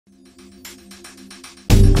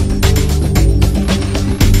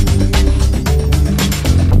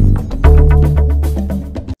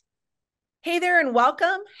Hey there and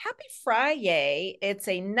welcome. Happy Friday. It's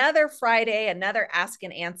another Friday, another Ask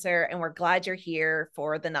and Answer, and we're glad you're here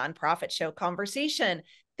for the Nonprofit Show conversation.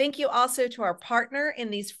 Thank you also to our partner in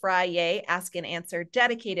these Friday Ask and Answer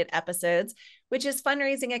dedicated episodes, which is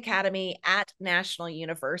Fundraising Academy at National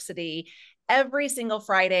University. Every single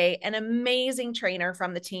Friday, an amazing trainer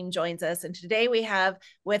from the team joins us. And today we have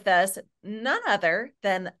with us none other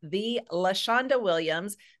than the LaShonda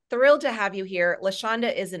Williams. Thrilled to have you here.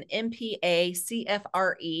 LaShonda is an MPA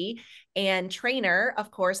CFRE and trainer,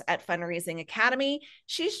 of course, at Fundraising Academy.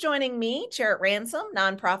 She's joining me, Jarrett Ransom,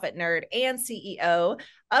 nonprofit nerd and CEO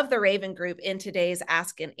of the Raven Group, in today's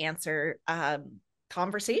Ask and Answer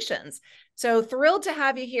conversations. So thrilled to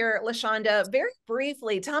have you here, LaShonda. Very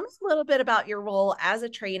briefly, tell me a little bit about your role as a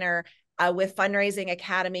trainer with Fundraising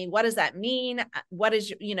Academy. What does that mean? What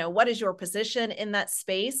is your position in that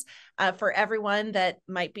space for everyone that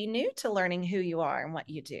might be new to learning who you are and what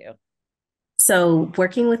you do? So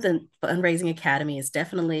working with the Fundraising Academy is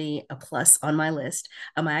definitely a plus on my list.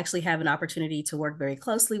 I actually have an opportunity to work very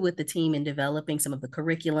closely with the team in developing some of the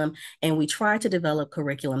curriculum, and we try to develop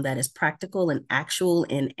curriculum that is practical and actual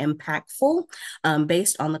and impactful.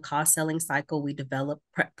 Based on the cost selling cycle, we develop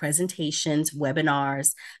presentations,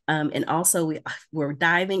 webinars, and also we're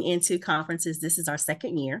diving into conferences. This is our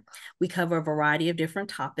second year. We cover a variety of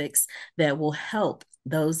different topics that will help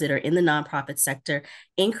those that are in the nonprofit sector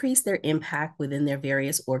increase their impact within their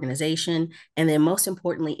various organization, and then most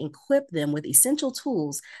importantly, equip them with essential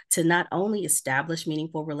tools to not only establish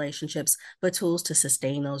meaningful relationships, but tools to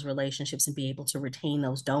sustain those relationships and be able to retain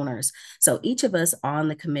those donors. So each of us on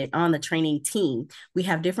the training team, we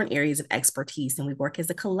have different areas of expertise, and we work as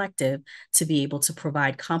a collective to be able to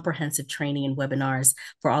provide comprehensive training and webinars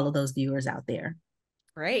for all of those viewers out there.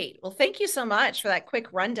 Great. Well, thank you so much for that quick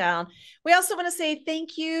rundown. We also want to say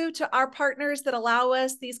thank you to our partners that allow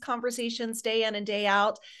us these conversations day in and day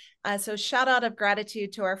out. So shout out of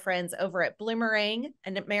gratitude to our friends over at Bloomerang,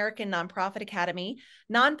 an American Nonprofit Academy,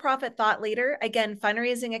 Nonprofit Thought Leader, again,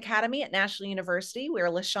 Fundraising Academy at National University, where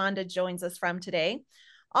LaShonda joins us from today.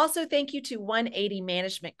 Also, thank you to 180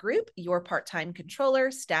 Management Group, your part-time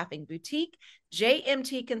controller, staffing boutique,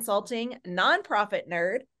 JMT Consulting, Nonprofit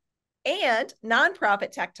Nerd, and Nonprofit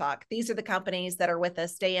Tech Talk. These are the companies that are with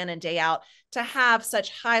us day in and day out to have such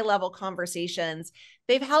high level conversations.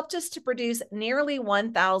 They've helped us to produce nearly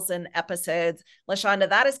 1,000 episodes. LaShonda,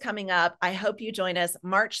 that is coming up. I hope you join us.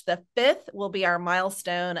 March the 5th will be our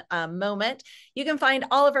milestone moment. You can find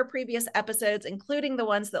all of our previous episodes, including the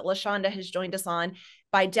ones that LaShonda has joined us on,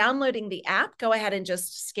 by downloading the app. Go ahead and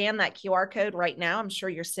just scan that QR code right now. I'm sure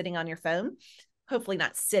you're sitting on your phone. Hopefully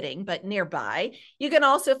not sitting, but nearby. You can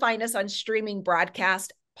also find us on streaming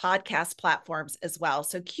broadcast podcast platforms as well.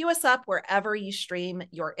 So queue us up wherever you stream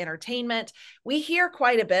your entertainment. We hear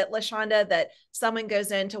quite a bit, LaShonda, that someone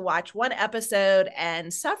goes in to watch one episode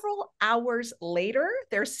and several hours later,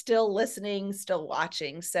 they're still listening, still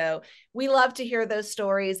watching. So we love to hear those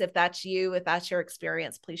stories. If that's you, if that's your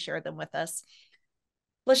experience, please share them with us.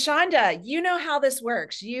 LaShonda, you know how this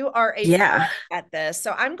works. You are a pro Yeah. at this.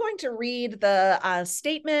 So I'm going to read the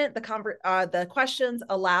statement, the questions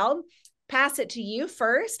aloud, pass it to you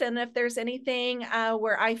first. And if there's anything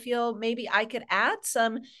where I feel maybe I could add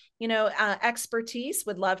some, expertise,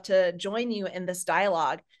 would love to join you in this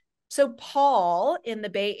dialogue. So Paul in the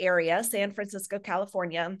Bay Area, San Francisco,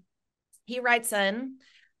 California, he writes in,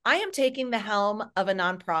 I am taking the helm of a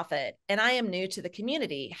nonprofit and I am new to the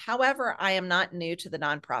community. However, I am not new to the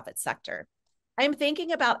nonprofit sector. I am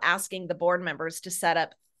thinking about asking the board members to set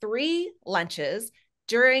up 3 lunches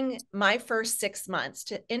during my first 6 months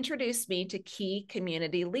to introduce me to key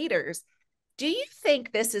community leaders. Do you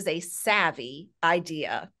think this is a savvy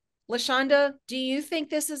idea? LaShonda, do you think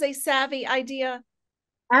this is a savvy idea?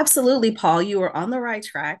 Absolutely, Paul. You are on the right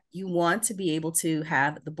track. You want to be able to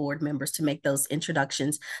have the board members to make those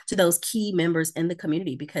introductions to those key members in the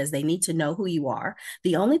community because they need to know who you are.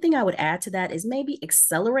 The only thing I would add to that is maybe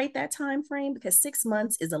accelerate that time frame because 6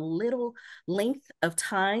 months is a little length of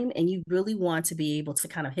time, and you really want to be able to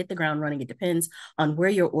kind of hit the ground running. It depends on where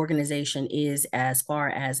your organization is as far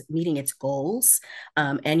as meeting its goals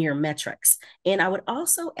and your metrics. And I would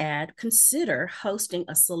also add, consider hosting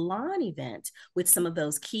a salon event with some of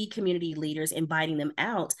those key community leaders, inviting them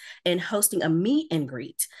out and hosting a meet and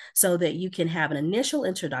greet so that you can have an initial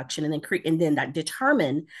introduction and then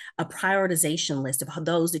determine a prioritization list of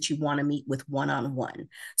those that you want to meet with one-on-one.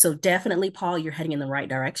 So definitely, Paul, you're heading in the right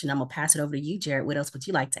direction. I'm gonna pass it over to you, Jarrett. What else would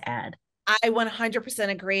you like to add? I 100%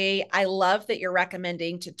 agree. I love that you're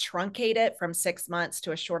recommending to truncate it from 6 months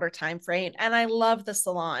to a shorter time frame. And I love the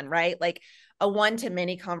salon, right? Like a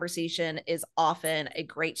one-to-many conversation is often a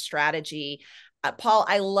great strategy. Paul,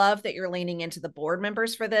 I love that you're leaning into the board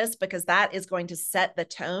members for this because that is going to set the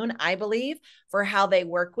tone, I believe, for how they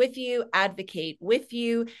work with you, advocate with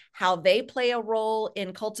you, how they play a role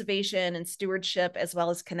in cultivation and stewardship, as well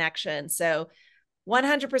as connection. So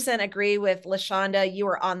 100% agree with LaShonda. You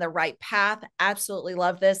are on the right path. Absolutely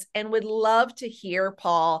love this and would love to hear,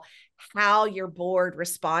 Paul, how your board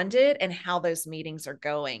responded and how those meetings are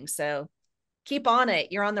going. So keep on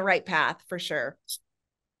it. You're on the right path for sure.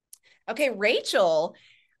 Okay, Rachel,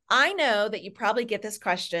 I know that you probably get this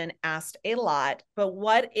question asked a lot, but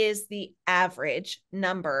what is the average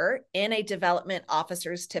number in a development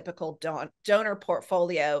officer's typical donor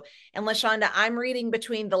portfolio? And LaShonda, I'm reading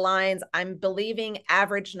between the lines. I'm believing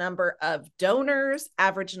average number of donors,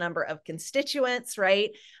 average number of constituents, right?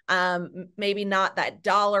 Maybe not that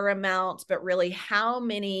dollar amount, but really how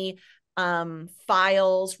many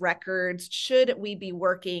files, records should we be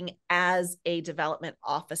working as a development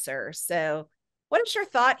officer? So what is your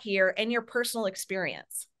thought here and your personal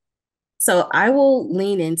experience? So I will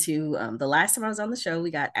lean into the last time I was on the show,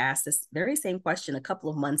 we got asked this very same question a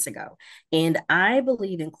couple of months ago. And I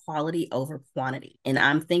believe in quality over quantity. And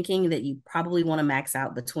I'm thinking that you probably want to max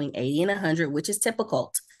out between 80 and 100, which is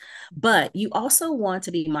typical. But you also want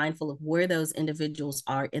to be mindful of where those individuals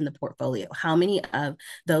are in the portfolio. How many of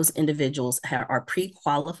those individuals are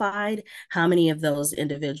pre-qualified? How many of those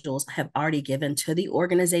individuals have already given to the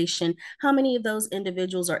organization? How many of those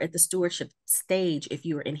individuals are at the stewardship stage if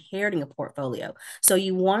you are inheriting a portfolio? So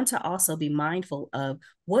you want to also be mindful of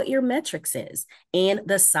what your metrics is and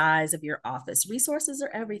the size of your office. Resources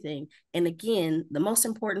are everything. And again, the most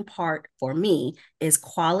important part for me is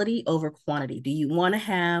quality over quantity. Do you want to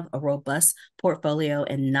have a robust portfolio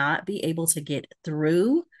and not be able to get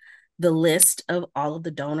through the list of all of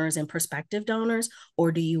the donors and prospective donors?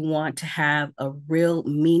 Or do you want to have a real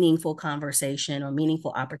meaningful conversation or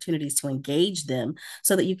meaningful opportunities to engage them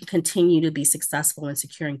so that you can continue to be successful in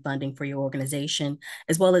securing funding for your organization,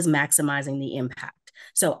 as well as maximizing the impact?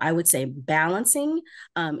 So I would say balancing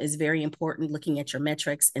is very important, looking at your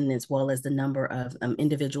metrics and as well as the number of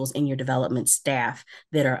individuals in your development staff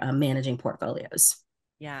that are managing portfolios.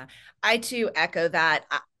 Yeah, I too echo that.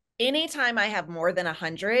 Anytime I have more than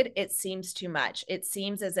 100, it seems too much. It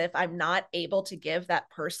seems as if I'm not able to give that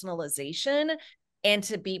personalization and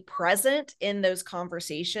to be present in those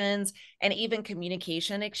conversations and even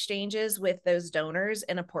communication exchanges with those donors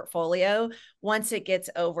in a portfolio once it gets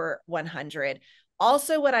over 100.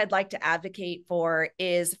 Also, what I'd like to advocate for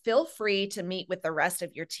is feel free to meet with the rest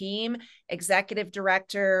of your team, executive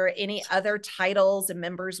director, any other titles and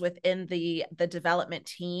members within the development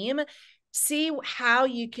team. See how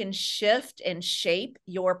you can shift and shape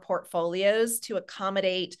your portfolios to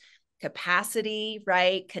accommodate capacity,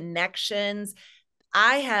 right? Connections.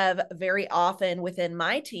 I have very often within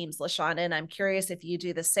my teams, LaShonda, and I'm curious if you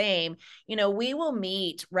do the same, we will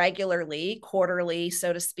meet regularly, quarterly,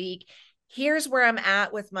 so to speak. Here's where I'm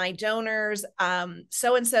at with my donors.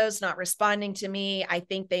 So-and-so's not responding to me. I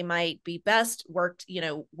think they might be best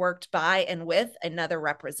worked by and with another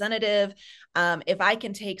representative. If I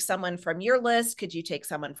can take someone from your list, could you take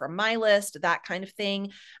someone from my list? That kind of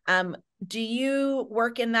thing. Do you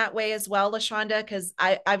work in that way as well, LaShonda? Because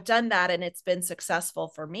I've done that and it's been successful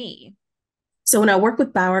for me. So when I worked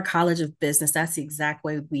with Bauer College of Business, that's the exact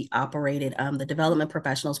way we operated. The development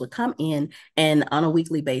professionals would come in and on a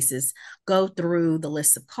weekly basis, go through the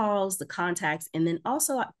list of calls, the contacts, and then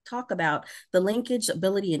also talk about the linkage,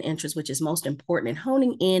 ability, and interest, which is most important, and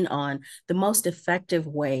honing in on the most effective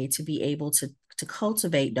way to be able to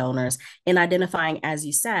cultivate donors and identifying, as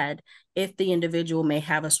you said, if the individual may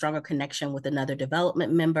have a stronger connection with another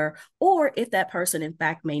development member, or if that person, in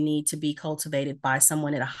fact, may need to be cultivated by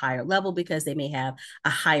someone at a higher level because they may have a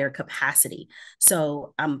higher capacity.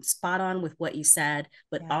 So I'm spot on with what you said,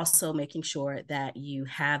 but also making sure that you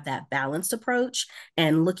have that balanced approach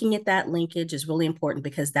and looking at that linkage is really important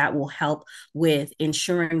because that will help with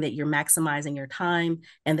ensuring that you're maximizing your time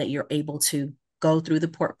and that you're able to go through the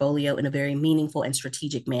portfolio in a very meaningful and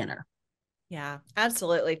strategic manner. Yeah,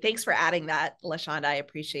 absolutely. Thanks for adding that, LaShonda. I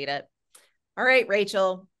appreciate it. All right,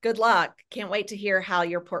 Rachel, good luck. Can't wait to hear how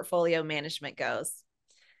your portfolio management goes.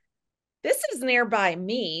 This is nearby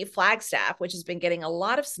me, Flagstaff, which has been getting a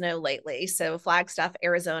lot of snow lately. So Flagstaff,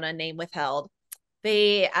 Arizona, name withheld.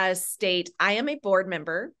 They state, I am a board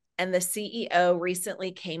member and the CEO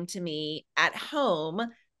recently came to me at home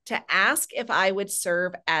to ask if I would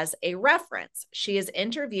serve as a reference. She is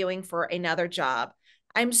interviewing for another job.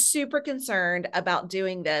 I'm super concerned about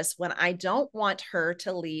doing this when I don't want her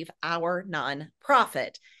to leave our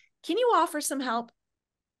nonprofit. Can you offer some help?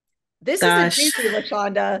 This is a Gosh, doozy,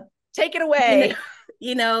 LaShonda. Take it you know, away.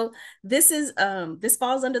 you know, this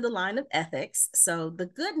falls under the line of ethics. So the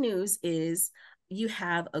good news is you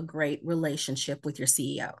have a great relationship with your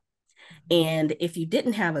CEO. And if you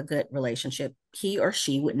didn't have a good relationship, he or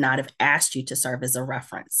she would not have asked you to serve as a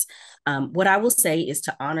reference. What I will say is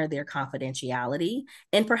to honor their confidentiality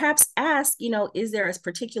and perhaps ask, is there a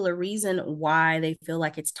particular reason why they feel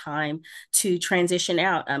like it's time to transition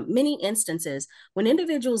out? Many instances, when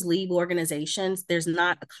individuals leave organizations, there's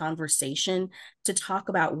not a conversation to talk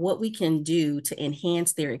about what we can do to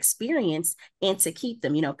enhance their experience and to keep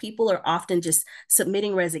them. People are often just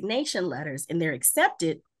submitting resignation letters and they're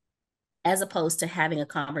accepted as opposed to having a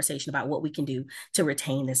conversation about what we can do to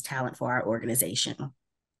retain this talent for our organization.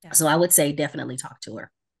 Yeah. So I would say definitely talk to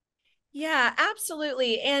her. Yeah,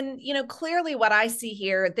 absolutely. And, clearly what I see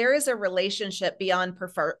here, there is a relationship beyond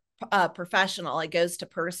professional. It goes to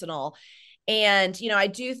personal. And, I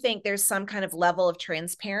do think there's some kind of level of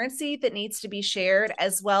transparency that needs to be shared,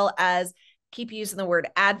 as well as keep using the word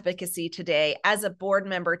advocacy today as a board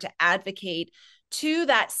member to advocate to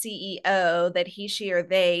that CEO that he, she, or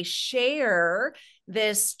they share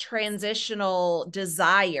this transitional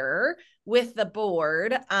desire with the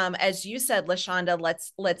board. As you said, LaShonda,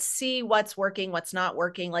 let's see what's working, what's not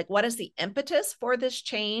working. Like, what is the impetus for this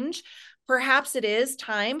change? Perhaps it is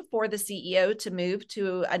time for the CEO to move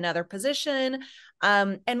to another position.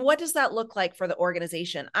 And what does that look like for the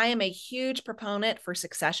organization? I am a huge proponent for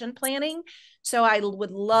succession planning. So I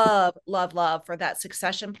would love, love, love for that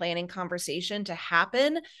succession planning conversation to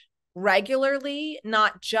happen regularly,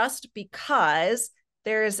 not just because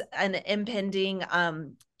there's an impending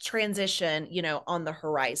transition, on the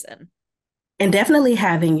horizon. And definitely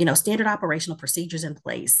having, standard operational procedures in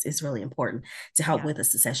place is really important to help Yeah, with a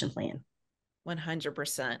succession plan.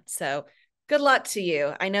 100%. So good luck to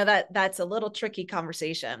you. I know that that's a little tricky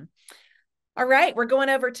conversation. All right, we're going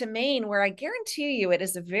over to Maine, where I guarantee you it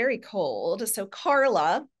is very cold. So,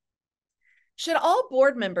 Carla, should all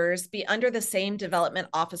board members be under the same development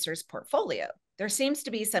officer's portfolio? There seems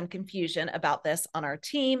to be some confusion about this on our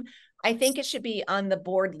team. I think it should be on the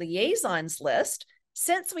board liaisons list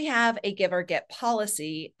since we have a give or get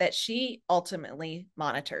policy that she ultimately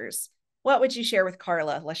monitors. What would you share with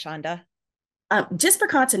Carla, LaShonda? Just for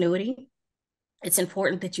continuity, it's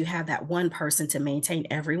important that you have that one person to maintain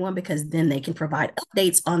everyone because then they can provide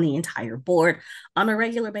updates on the entire board on a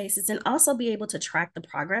regular basis and also be able to track the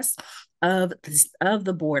progress of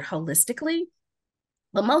the board holistically.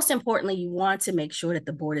 But most importantly, you want to make sure that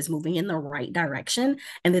the board is moving in the right direction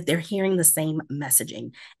and that they're hearing the same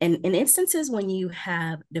messaging. And in instances when you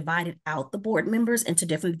have divided out the board members into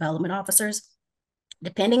different development officers,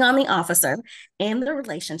 depending on the officer and the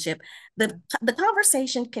relationship, the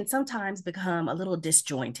conversation can sometimes become a little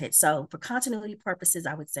disjointed. So for continuity purposes,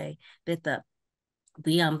 I would say that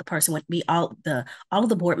the person would be all of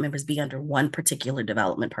the board members be under one particular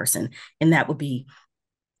development person, and that would be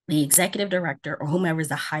the executive director or whomever is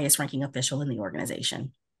the highest ranking official in the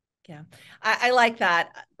organization. Yeah, I like that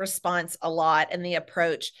response a lot and the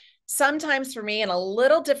approach. Sometimes for me, and a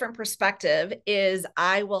little different perspective, is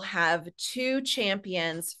I will have two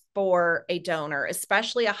champions for a donor,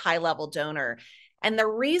 especially a high level donor. And the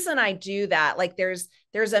reason I do that, like there's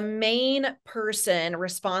a main person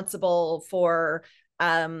responsible for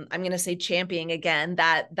I'm going to say championing again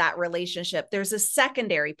that relationship. There's a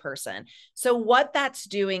secondary person. So what that's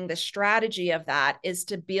doing, the strategy of that is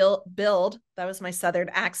to build, that was my Southern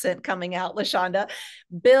accent coming out, LaShonda,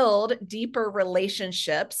 build deeper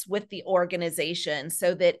relationships with the organization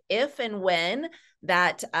so that if and when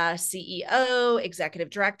that CEO, executive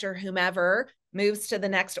director, whomever moves to the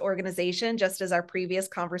next organization, just as our previous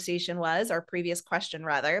conversation was, our previous question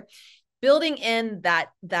rather, building in that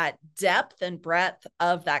depth and breadth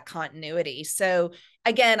of that continuity. So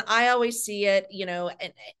again, I always see it,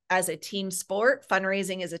 as a team sport.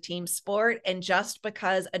 Fundraising is a team sport. And just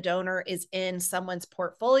because a donor is in someone's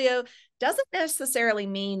portfolio doesn't necessarily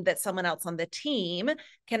mean that someone else on the team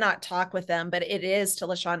cannot talk with them. But it is, to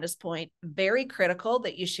LaShonda's point, very critical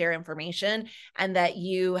that you share information and that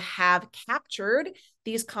you have captured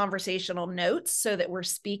these conversational notes so that we're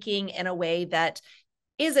speaking in a way that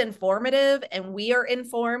is informative and we are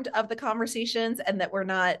informed of the conversations, and that we're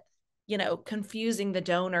not, confusing the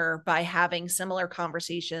donor by having similar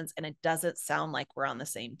conversations and it doesn't sound like we're on the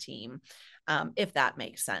same team, if that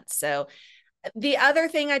makes sense. So the other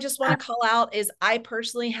thing I just want to call out is I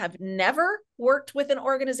personally have never worked with an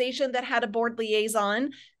organization that had a board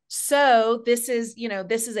liaison. So this is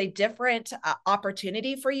a different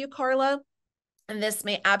opportunity for you, Carla. And this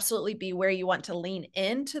may absolutely be where you want to lean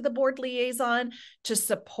into the board liaison to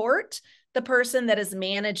support the person that is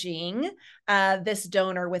managing this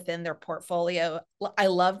donor within their portfolio. I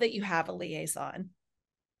love that you have a liaison.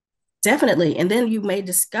 Definitely. And then you may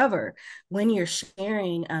discover when you're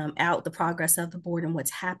sharing out the progress of the board and what's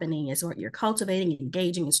happening is what you're cultivating,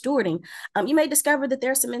 engaging, and stewarding. You may discover that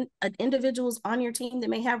there's some individuals on your team that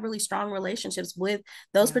may have really strong relationships with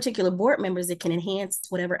those particular board members that can enhance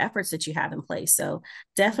whatever efforts that you have in place. So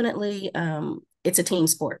definitely, it's a team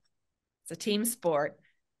sport. It's a team sport.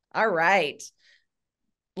 All right.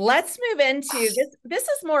 Let's move into this. This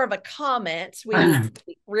is more of a comment we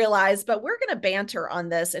realize, but we're going to banter on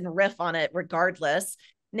this and riff on it regardless.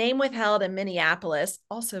 Name withheld in Minneapolis,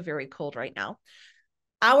 also very cold right now.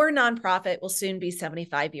 Our nonprofit will soon be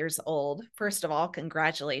 75 years old. First of all,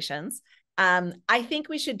 congratulations. I think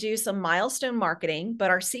we should do some milestone marketing,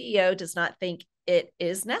 but our CEO does not think it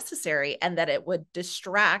is necessary and that it would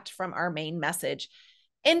distract from our main message.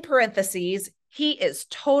 In parentheses, he is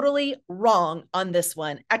totally wrong on this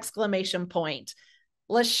one! Exclamation point.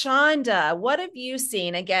 LaShonda, what have you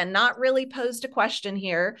seen? Again, not really posed a question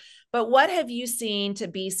here, but what have you seen to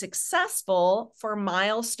be successful for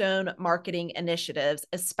milestone marketing initiatives,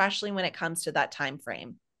 especially when it comes to that time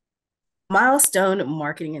frame? Milestone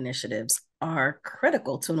marketing initiatives are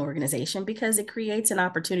critical to an organization because it creates an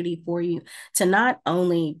opportunity for you to not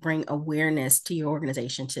only bring awareness to your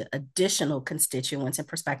organization to additional constituents and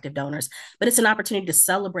prospective donors, but it's an opportunity to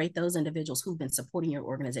celebrate those individuals who've been supporting your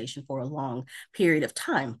organization for a long period of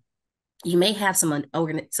time. You may have some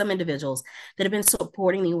individuals that have been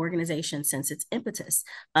supporting the organization since its impetus.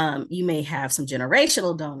 You may have some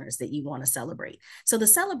generational donors that you want to celebrate. So the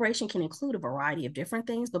celebration can include a variety of different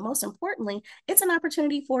things, but most importantly, it's an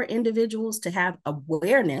opportunity for individuals to have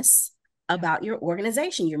awareness about your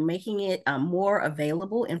organization. You're making it more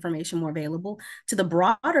available, information more available to the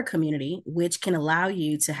broader community, which can allow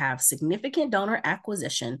you to have significant donor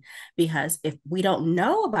acquisition. Because if we don't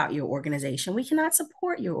know about your organization, we cannot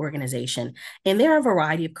support your organization. And there are a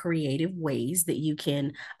variety of creative ways that you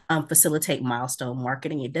can facilitate milestone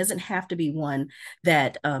marketing. It doesn't have to be one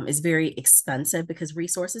that is very expensive because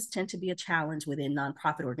resources tend to be a challenge within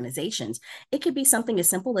nonprofit organizations. It could be something as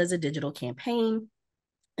simple as a digital campaign,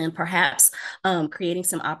 and perhaps creating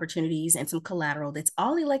some opportunities and some collateral that's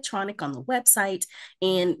all electronic on the website.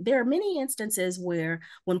 And there are many instances where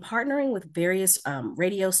when partnering with various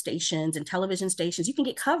radio stations and television stations, you can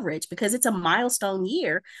get coverage because it's a milestone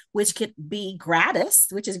year, which could be gratis,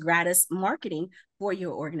 which is gratis marketing for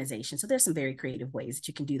your organization. So there's some very creative ways that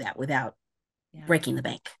you can do that without breaking the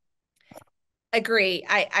bank. Agree.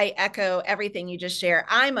 I echo everything you just shared.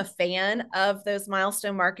 I'm a fan of those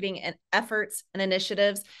milestone marketing and efforts and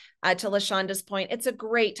initiatives. To LaShonda's point, it's a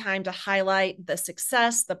great time to highlight the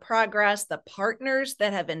success, the progress, the partners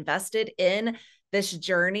that have invested in this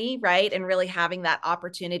journey, right? And really having that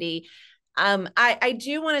opportunity. I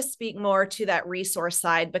do want to speak more to that resource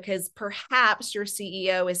side because perhaps your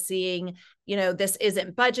CEO is seeing, this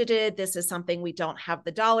isn't budgeted. This is something we don't have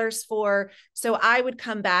the dollars for. So I would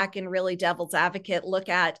come back and really devil's advocate, look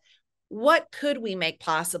at what could we make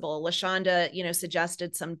possible? LaShonda,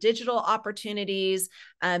 suggested some digital opportunities.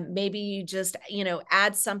 Maybe you just,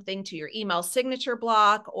 add something to your email signature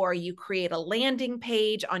block, or you create a landing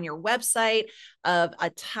page on your website of a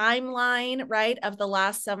timeline, right, of the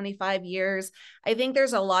last 75 years. I think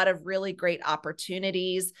there's a lot of really great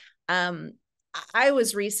opportunities. I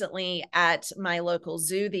was recently at my local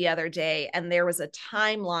zoo the other day, and there was a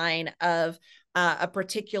timeline of a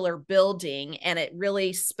particular building, and it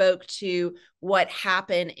really spoke to what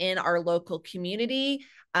happened in our local community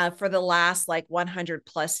for the last 100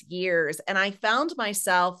 plus years. And I found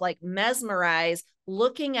myself mesmerized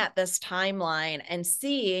looking at this timeline and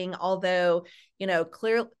seeing, although,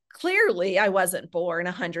 clearly I wasn't born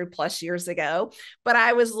 100 plus years ago, but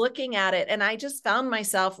I was looking at it and I just found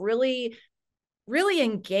myself really, really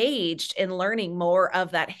engaged in learning more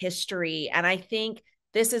of that history. And I think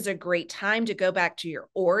this is a great time to go back to your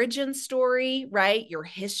origin story, right? Your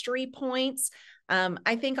history points.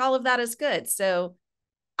 I think all of that is good. So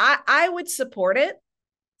I would support it.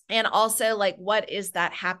 And also, what is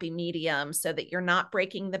that happy medium so that you're not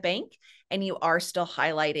breaking the bank and you are still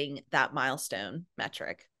highlighting that milestone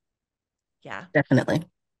metric? Yeah. Definitely.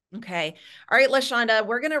 Okay. All right, LaShonda,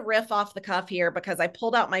 we're going to riff off the cuff here because I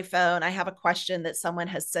pulled out my phone. I have a question that someone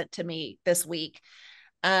has sent to me this week.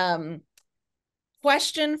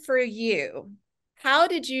 Question for you. How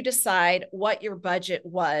did you decide what your budget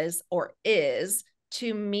was or is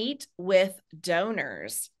to meet with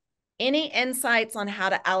donors? Any insights on how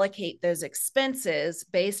to allocate those expenses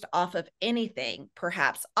based off of anything,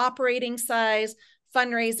 perhaps operating size,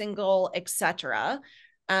 fundraising goal, etc.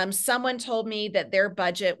 Someone told me that their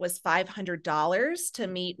budget was $500 to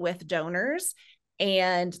meet with donors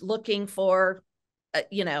and looking for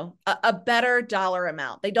a better dollar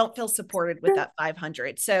amount. They don't feel supported with that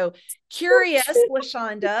 500. So curious,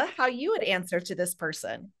 LaShonda, how you would answer to this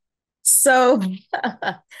person. So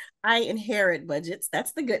I inherit budgets.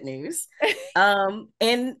 That's the good news.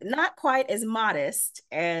 And not quite as modest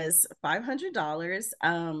as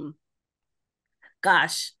 $500.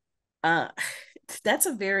 Gosh, uh, that's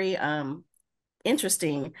a very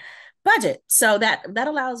interesting budget. So that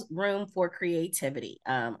allows room for creativity.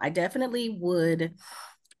 I definitely would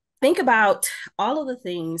think about all of the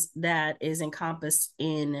things that is encompassed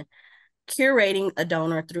in curating a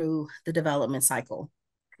donor through the development cycle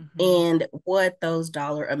Mm-hmm. and what those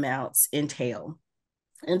dollar amounts entail,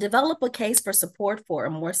 and develop a case for support for a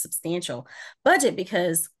more substantial budget,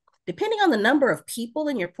 because depending on the number of people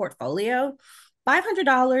in your portfolio,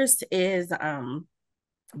 $500 is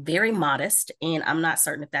very modest, and I'm not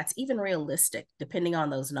certain if that's even realistic depending on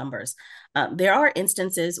those numbers. There are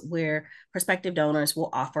instances where prospective donors will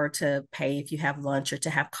offer to pay if you have lunch or to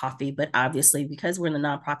have coffee, but obviously because we're in the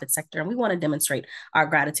nonprofit sector and we want to demonstrate our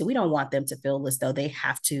gratitude, we don't want them to feel as though they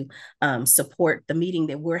have to support the meeting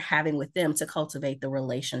that we're having with them to cultivate the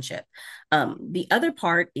relationship. The other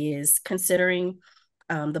part is considering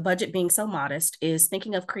the budget being so modest, is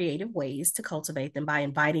thinking of creative ways to cultivate them by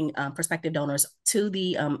inviting prospective donors to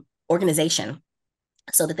the organization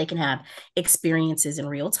so that they can have experiences in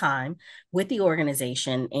real time with the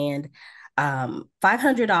organization. And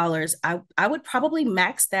 $500, I would probably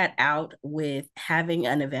max that out with having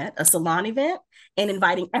an event, a salon event, and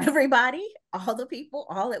inviting everybody, all the people,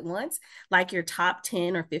 all at once, like your top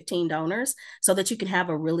 10 or 15 donors, so that you can have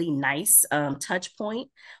a really nice touch point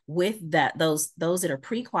with those that are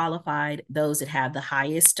pre-qualified, those that have the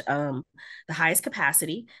highest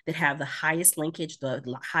capacity, that have the highest linkage, the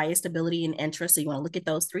highest ability and interest. So you want to look at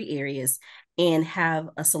those three areas and have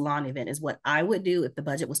a salon event is what I would do if the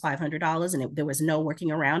budget was $500 and there was no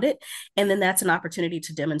working around it. And then that's an opportunity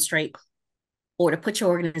to demonstrate or to put your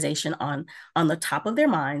organization on the top of their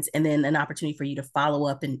minds, and then an opportunity for you to follow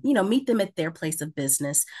up and meet them at their place of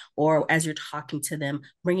business, or as you're talking to them,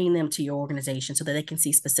 bringing them to your organization so that they can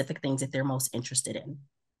see specific things that they're most interested in.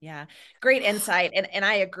 Yeah, great insight. And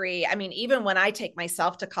I agree. I mean, even when I take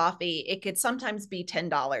myself to coffee, it could sometimes be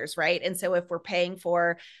 $10, right? And so if we're paying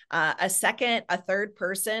for a second, a third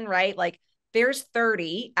person, right? Like there's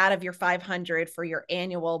 30 out of your 500 for your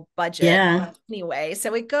annual budget Yeah. anyway.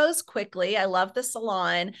 So it goes quickly. I love the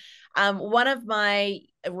salon. One of my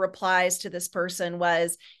replies to this person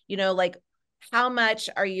was, like, how much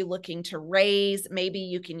are you looking to raise? Maybe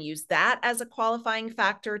you can use that as a qualifying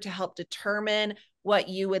factor to help determine what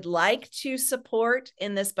you would like to support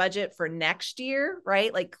in this budget for next year,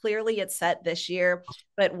 right? Like clearly it's set this year,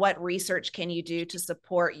 but what research can you do to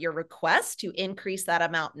support your request to increase that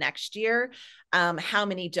amount next year? How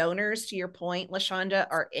many donors, to your point, LaShonda,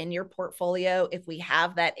 are in your portfolio? If we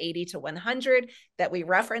have that 80 to 100 that we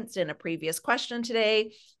referenced in a previous question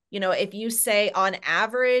today, if you say on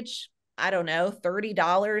average, I don't know,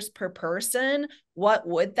 $30 per person, what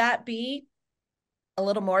would that be? A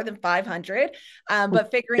little more than 500,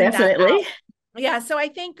 but figuring that Definitely. out. Yeah. So I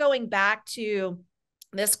think going back to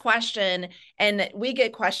this question, and we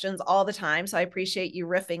get questions all the time, so I appreciate you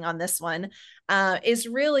riffing on this one, is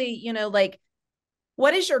really, like,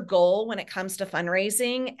 what is your goal when it comes to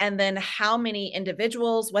fundraising? And then how many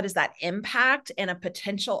individuals, what is that impact and a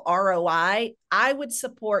potential ROI? I would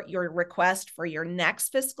support your request for your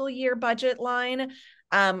next fiscal year budget line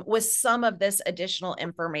with some of this additional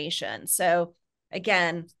information. So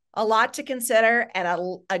again, a lot to consider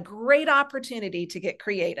and a great opportunity to get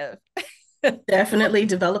creative. Definitely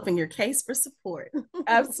developing your case for support.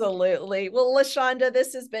 Absolutely. Well, LaShonda,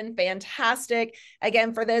 this has been fantastic.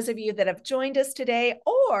 Again, for those of you that have joined us today,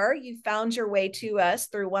 or you found your way to us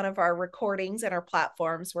through one of our recordings and our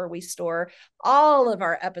platforms where we store all of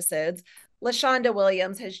our episodes, LaShonda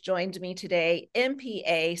Williams has joined me today,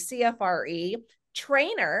 MPA, CFRE,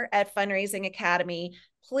 trainer at Fundraising Academy.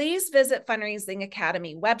 Please visit Fundraising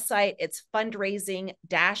Academy website. It's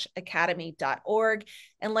fundraising-academy.org.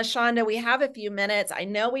 And LaShonda, we have a few minutes. I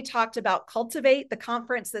know we talked about Cultivate, the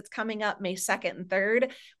conference that's coming up May 2nd and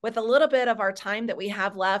 3rd. With a little bit of our time that we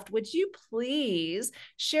have left, would you please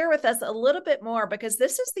share with us a little bit more? Because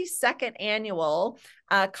this is the second annual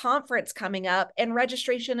conference coming up and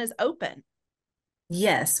registration is open.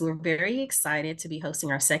 Yes, we're very excited to be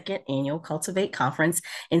hosting our second annual Cultivate conference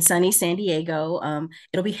in sunny San Diego.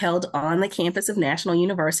 It'll be held on the campus of National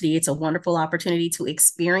University. It's a wonderful opportunity to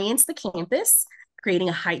experience the campus, creating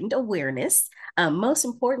a heightened awareness. Most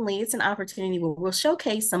importantly, it's an opportunity where we'll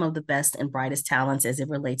showcase some of the best and brightest talents as it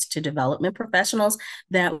relates to development professionals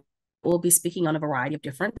that will be speaking on a variety of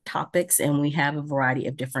different topics, and we have a variety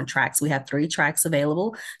of different tracks. We have 3 tracks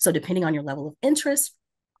available. So, depending on your level of interest,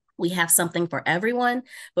 we have something for everyone,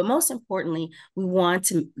 but most importantly, we want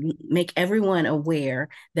to make everyone aware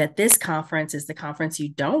that this conference is the conference you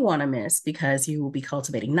don't want to miss because you will be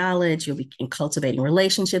cultivating knowledge, you'll be cultivating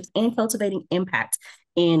relationships, and cultivating impact.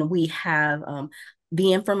 And we have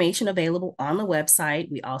the information available on the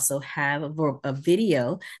website. We also have a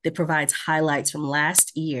video that provides highlights from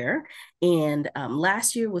last year. And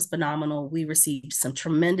last year was phenomenal. We received some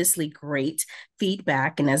tremendously great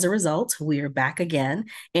feedback. And as a result, we are back again.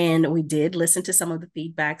 And we did listen to some of the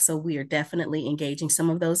feedback. So we are definitely engaging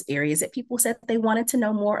some of those areas that people said they wanted to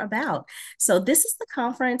know more about. So this is the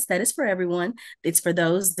conference that is for everyone. It's for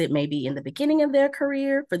those that may be in the beginning of their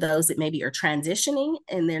career, for those that maybe are transitioning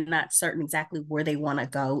and they're not certain exactly where they want to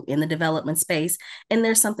go in the development space. And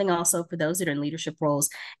there's something also for those that are in leadership roles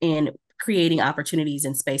and creating opportunities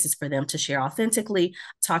and spaces for them to share authentically,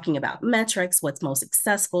 talking about metrics, what's most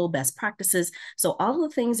successful, best practices. So all of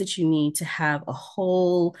the things that you need to have a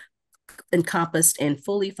whole encompassed and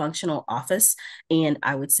fully functional office. And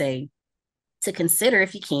I would say to consider,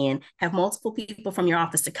 if you can, have multiple people from your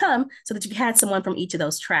office to come so that you had someone from each of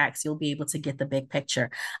those tracks, you'll be able to get the big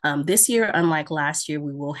picture. This year, unlike last year,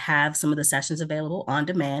 we will have some of the sessions available on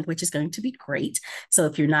demand, which is going to be great. So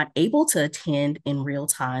if you're not able to attend in real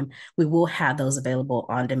time, we will have those available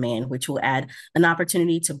on demand, which will add an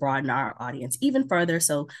opportunity to broaden our audience even further.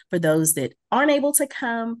 So for those that aren't able to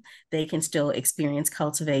come, they can still experience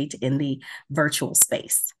Cultivate in the virtual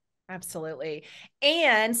space. Absolutely.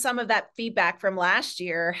 And some of that feedback from last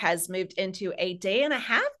year has moved into a day and a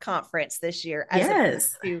half conference this year as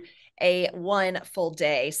Yes. opposed to a one full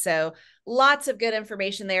day. So lots of good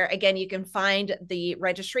information there. Again, you can find the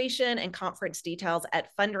registration and conference details at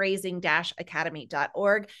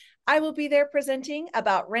fundraising-academy.org. I will be there presenting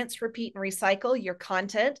about rinse, repeat, and recycle your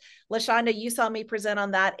content. LaShonda, you saw me present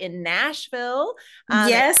on that in Nashville.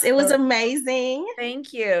 Yes, it was amazing.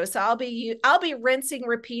 Thank you. So I'll be rinsing,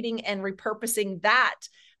 repeating, and repurposing that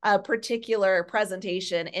particular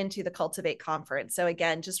presentation into the Cultivate conference. So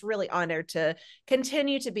again, just really honored to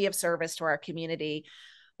continue to be of service to our community.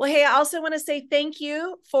 Well, hey, I also want to say thank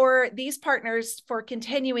you for these partners for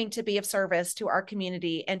continuing to be of service to our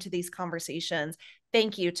community and to these conversations.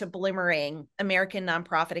 Thank you to Bloomerang, American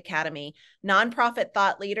Nonprofit Academy, Nonprofit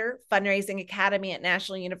Thought Leader, Fundraising Academy at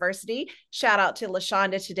National University. Shout out to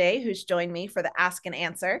LaShonda today, who's joined me for the Ask and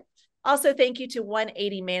Answer. Also, thank you to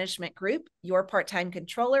 180 Management Group, Your Part-Time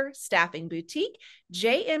Controller, Staffing Boutique,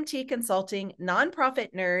 JMT Consulting,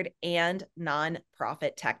 Nonprofit Nerd, and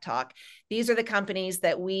Nonprofit Tech Talk. These are the companies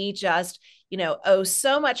that we just, owe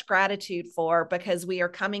so much gratitude for because we are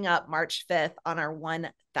coming up March 5th on our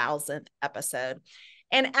 1000th episode.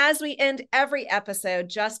 And as we end every episode,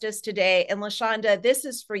 just as today, and LaShonda, this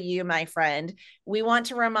is for you, my friend. We want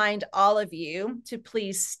to remind all of you to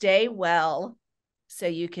please stay well so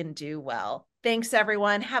you can do well. Thanks,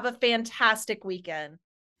 everyone. Have a fantastic weekend.